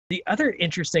The other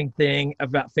interesting thing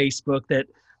about Facebook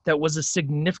that was a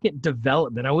significant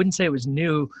development, I wouldn't say it was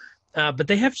new, but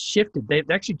they have shifted.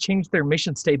 They've actually changed their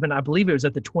mission statement. I believe it was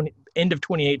at the end of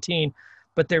 2018,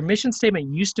 but their mission statement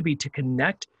used to be to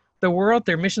connect the world.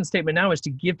 Their mission statement now is to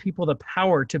give people the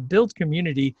power to build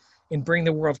community and bring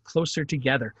the world closer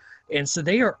together. And so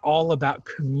they are all about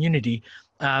community.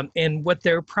 And what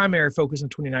their primary focus in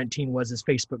 2019 was is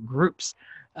Facebook groups.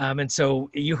 And so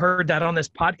you heard that on this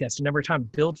podcast a number of times.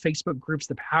 Build Facebook groups,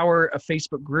 the power of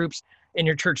Facebook groups in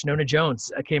your church. Nona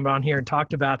Jones came on here and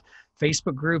talked about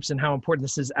Facebook groups and how important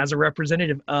this is as a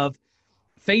representative of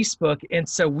Facebook. And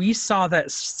so we saw that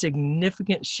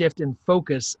significant shift in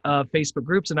focus of Facebook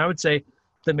groups. And I would say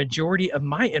the majority of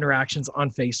my interactions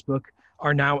on Facebook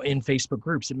are now in Facebook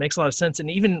groups. It makes a lot of sense. And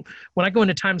even when I go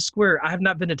into Times Square, I have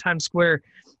not been to Times Square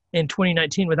in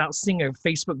 2019 without seeing a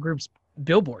Facebook groups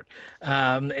billboard.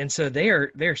 And so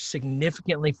they're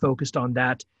significantly focused on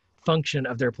that function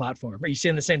of their platform. Are you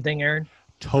seeing the same thing, Aaron?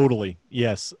 Totally.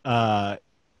 Yes.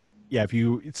 Yeah, if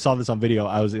you saw this on video,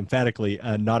 I was emphatically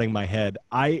nodding my head.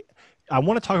 I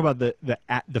want to talk about the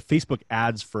Facebook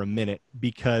ads for a minute,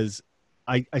 because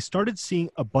I started seeing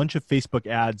a bunch of Facebook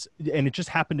ads, and it just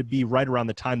happened to be right around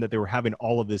the time that they were having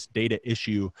all of this data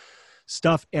issue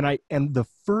stuff. And the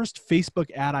first Facebook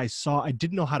ad I saw, I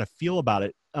didn't know how to feel about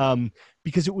it,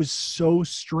 because it was so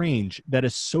strange that a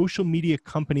social media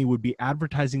company would be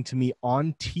advertising to me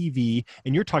on TV.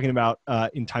 And you're talking about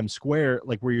in Times Square,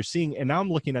 like where you're seeing, and now I'm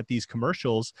looking at these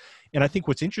commercials. And I think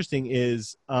what's interesting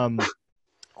is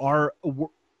our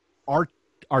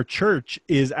church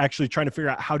is actually trying to figure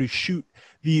out how to shoot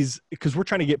these, because we're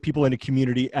trying to get people into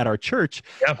community at our church.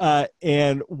 Yeah.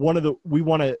 And we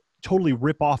want to totally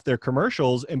rip off their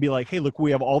commercials and be like, hey, look,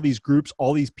 we have all these groups,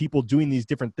 all these people doing these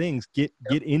different things, get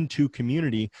into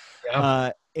community.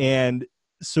 Yeah. And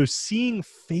so seeing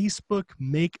Facebook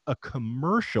make a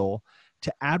commercial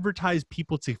to advertise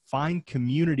people to find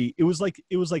community, it was like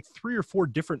 3 or 4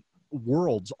 different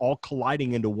worlds all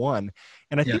colliding into one.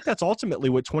 And I think that's ultimately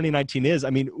what 2019 is. I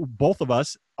mean, both of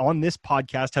us on this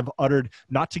podcast have uttered,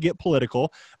 not to get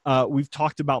political, we've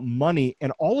talked about money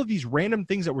and all of these random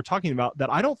things that we're talking about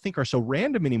that I don't think are so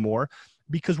random anymore,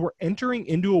 because we're entering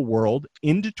into a world,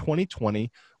 into 2020,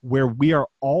 where we are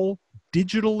all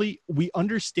digitally, we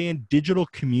understand digital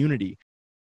community.